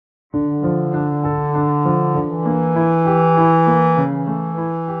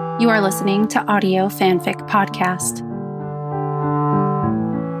are listening to Audio Fanfic Podcast.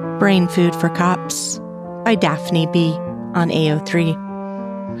 Brain Food for Cops by DaphneB on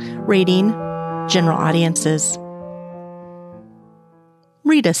AO3. Rating, General Audiences.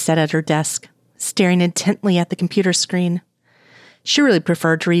 Rita sat at her desk, staring intently at the computer screen. She really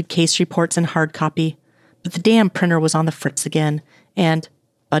preferred to read case reports in hard copy, but the damn printer was on the fritz again, and,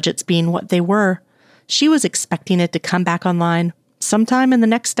 budgets being what they were, she was expecting it to come back online sometime in the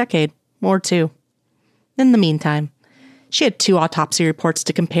next decade, or two. In the meantime, she had 2 autopsy reports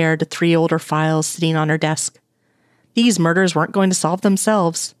to compare to 3 older files sitting on her desk. These murders weren't going to solve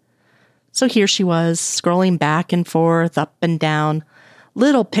themselves. So here she was, scrolling back and forth, up and down,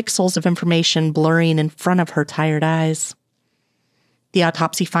 little pixels of information blurring in front of her tired eyes. The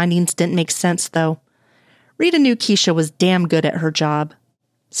autopsy findings didn't make sense, though. Rita knew Keisha was damn good at her job.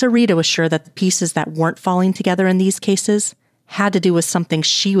 So Rita was sure that the pieces that weren't falling together in these cases had to do with something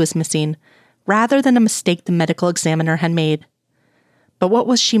she was missing, rather than a mistake the medical examiner had made. But what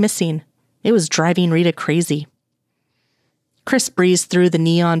was she missing? It was driving Rita crazy. Chris breezed through the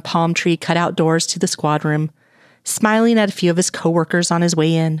neon palm tree cutout doors to the squad room, smiling at a few of his coworkers on his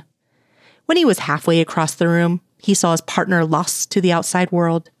way in. When he was halfway across the room, he saw his partner lost to the outside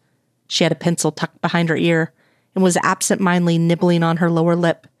world. She had a pencil tucked behind her ear and was absent-mindedly nibbling on her lower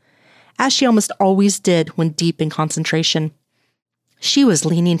lip, as she almost always did when deep in concentration. She was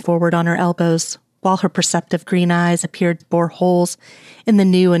leaning forward on her elbows, while her perceptive green eyes appeared to bore holes in the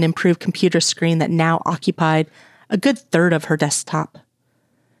new and improved computer screen that now occupied a good third of her desktop.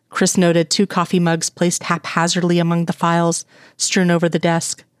 Chris noted 2 coffee mugs placed haphazardly among the files strewn over the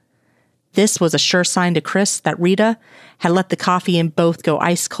desk. This was a sure sign to Chris that Rita had let the coffee in both go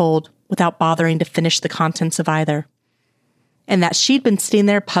ice cold without bothering to finish the contents of either, and that she'd been sitting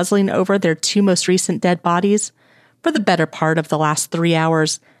there puzzling over their 2 most recent dead bodies for the better part of the last 3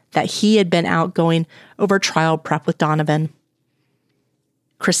 hours that he had been out going over trial prep with Donovan.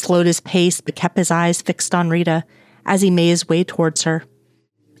 Chris slowed his pace but kept his eyes fixed on Rita as he made his way towards her.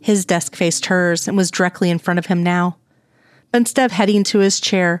 His desk faced hers and was directly in front of him now. But instead of heading to his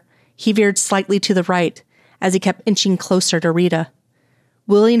chair, he veered slightly to the right as he kept inching closer to Rita,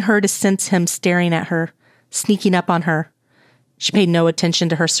 willing her to sense him staring at her, sneaking up on her. She paid no attention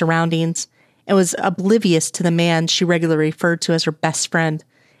to her surroundings and was oblivious to the man she regularly referred to as her best friend,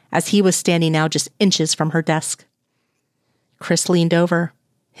 as he was standing now just inches from her desk. Chris leaned over,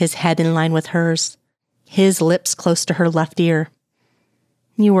 his head in line with hers, his lips close to her left ear.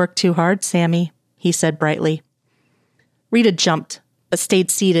 "You work too hard, Sammy," he said brightly. Rita jumped, but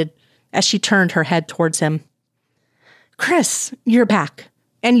stayed seated as she turned her head towards him. "Chris, you're back,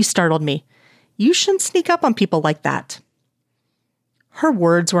 and you startled me. You shouldn't sneak up on people like that." Her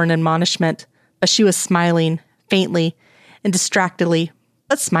words were an admonishment, but she was smiling, faintly and distractedly,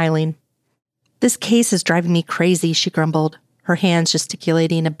 but smiling. "This case is driving me crazy," she grumbled, her hands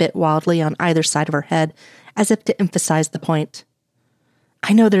gesticulating a bit wildly on either side of her head, as if to emphasize the point.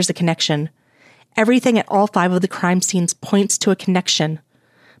 "I know there's a connection. Everything at all 5 of the crime scenes points to a connection,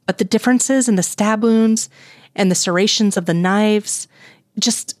 but the differences in the stab wounds and the serrations of the knives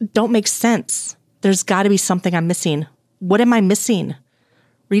just don't make sense. There's got to be something I'm missing. What am I missing?"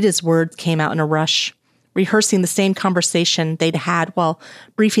 Rita's words came out in a rush, rehearsing the same conversation they'd had while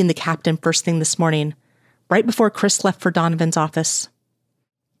briefing the captain first thing this morning, right before Chris left for Donovan's office.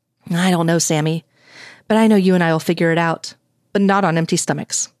 "I don't know, Sammy, but I know you and I will figure it out, but not on empty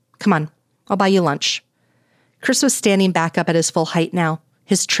stomachs. Come on, I'll buy you lunch." Chris was standing back up at his full height now,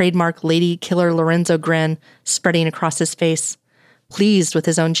 his trademark lady killer Lorenzo grin spreading across his face, pleased with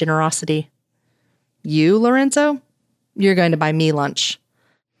his own generosity. "You, Lorenzo? You're going to buy me lunch.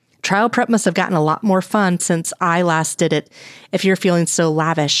 Trial prep must have gotten a lot more fun since I last did it, if you're feeling so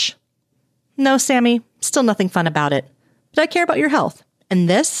lavish." "No, Sammy, still nothing fun about it. But I care about your health. And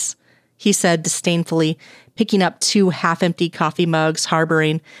this," he said disdainfully, picking up 2 half-empty coffee mugs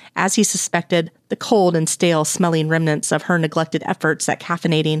harboring, as he suspected, the cold and stale-smelling remnants of her neglected efforts at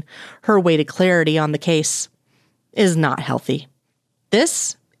caffeinating her way to clarity on the case, "is not healthy.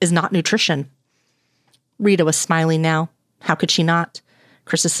 This is not nutrition." Rita was smiling now. How could she not?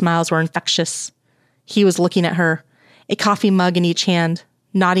 Chris's smiles were infectious. He was looking at her, a coffee mug in each hand,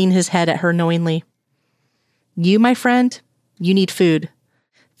 nodding his head at her knowingly. "You, my friend, you need food.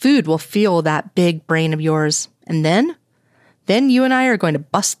 Food will fuel that big brain of yours. And then you and I are going to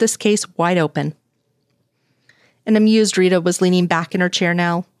bust this case wide open." An amused Rita was leaning back in her chair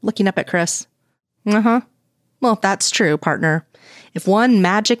now, looking up at Chris. "Uh-huh. Well, that's true, partner. If one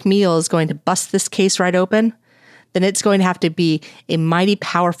magic meal is going to bust this case right open, then it's going to have to be a mighty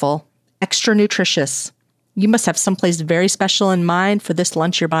powerful, extra nutritious, You must have someplace very special in mind for this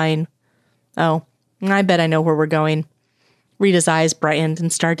lunch you're buying. Oh, I bet I know where we're going. Rita's eyes brightened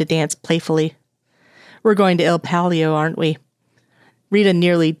and started to dance playfully. We're going to Il Palio, aren't we? Rita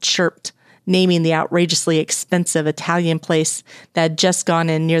nearly chirped, naming the outrageously expensive Italian place that had just gone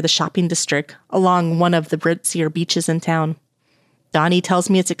in near the shopping district along one of the ritzier beaches in town. Donnie tells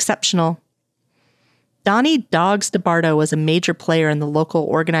me it's exceptional. Donnie Dogs DeBardo was a major player in the local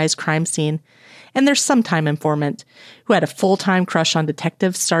organized crime scene, and their sometime informant, who had a full-time crush on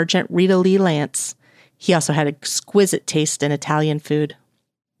Detective Sergeant Rita Lee Lance. He also had exquisite taste in Italian food.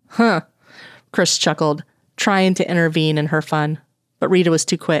 Huh, Chris chuckled, trying to intervene in her fun, but Rita was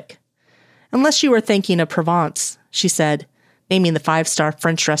too quick. Unless you were thinking of Provence, she said, naming the 5-star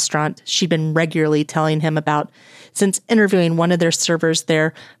French restaurant she'd been regularly telling him about since interviewing one of their servers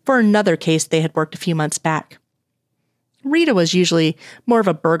there for another case they had worked a few months back. Rita was usually more of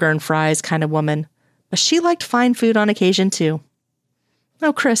a burger and fries kind of woman, but she liked fine food on occasion too.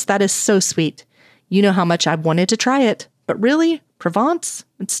 Oh, Chris, that is so sweet. You know how much I've wanted to try it, but really, Provence?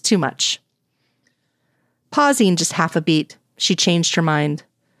 It's too much. Pausing just half a beat, she changed her mind.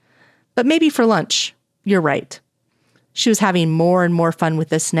 But maybe for lunch. You're right. She was having more and more fun with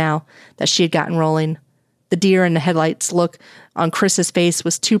this now that she had gotten rolling. The deer in the headlights look on Chris's face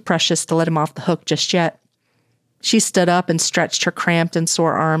was too precious to let him off the hook just yet. She stood up and stretched her cramped and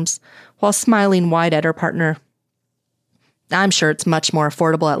sore arms while smiling wide at her partner. I'm sure it's much more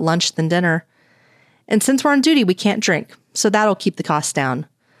affordable at lunch than dinner. And since we're on duty, we can't drink, so that'll keep the cost down.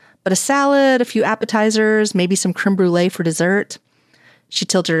 But a salad, a few appetizers, maybe some creme brulee for dessert. She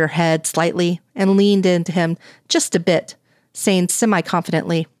tilted her head slightly and leaned into him just a bit, saying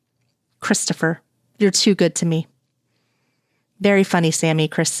semi-confidently, Christopher, you're too good to me. Very funny, Sammy,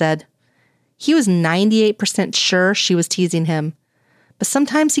 Chris said. He was 98% sure she was teasing him, but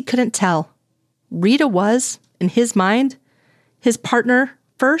sometimes he couldn't tell. Rita was, in his mind, his partner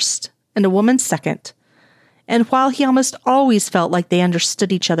first and a woman second. And while he almost always felt like they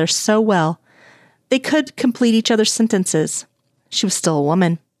understood each other so well, they could complete each other's sentences. She was still a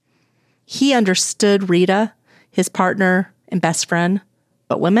woman. He understood Rita, his partner and best friend,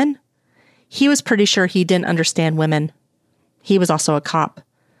 but women? He was pretty sure he didn't understand women. He was also a cop,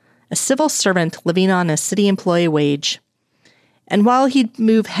 a civil servant living on a city employee wage. And while he'd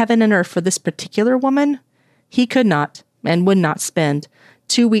move heaven and earth for this particular woman, he could not and would not spend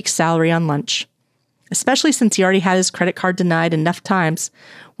 2 weeks' salary on lunch, especially since he already had his credit card denied enough times,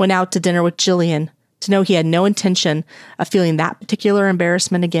 went out to dinner with Jillian, to know he had no intention of feeling that particular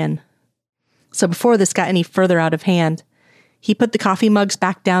embarrassment again. So before this got any further out of hand, he put the coffee mugs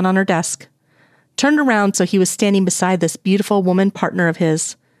back down on her desk, turned around so he was standing beside this beautiful woman partner of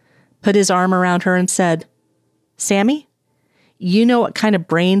his, put his arm around her and said, Sammy, you know what kind of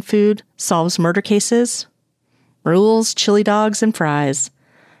brain food solves murder cases? Rules, chili dogs, and fries.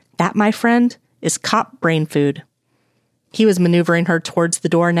 That, my friend, is cop brain food. He was maneuvering her towards the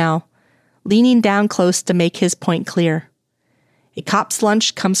door now, leaning down close to make his point clear. A cop's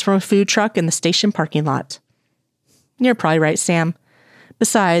lunch comes from a food truck in the station parking lot. You're probably right, Sam.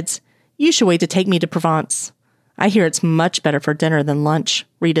 Besides, you should wait to take me to Provence. I hear it's much better for dinner than lunch,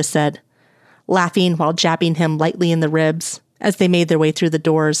 Rita said, laughing while jabbing him lightly in the ribs as they made their way through the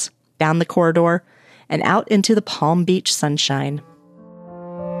doors, down the corridor, and out into the Palm Beach sunshine.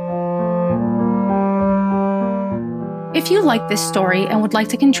 If you like this story and would like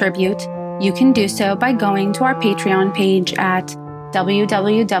to contribute, you can do so by going to our Patreon page at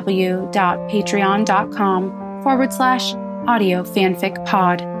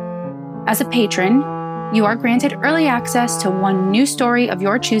www.patreon.com/audiofanficpod. As a patron, you are granted early access to one new story of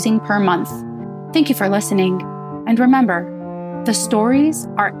your choosing per month. Thank you for listening. And remember, the stories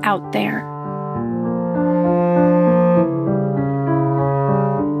are out there.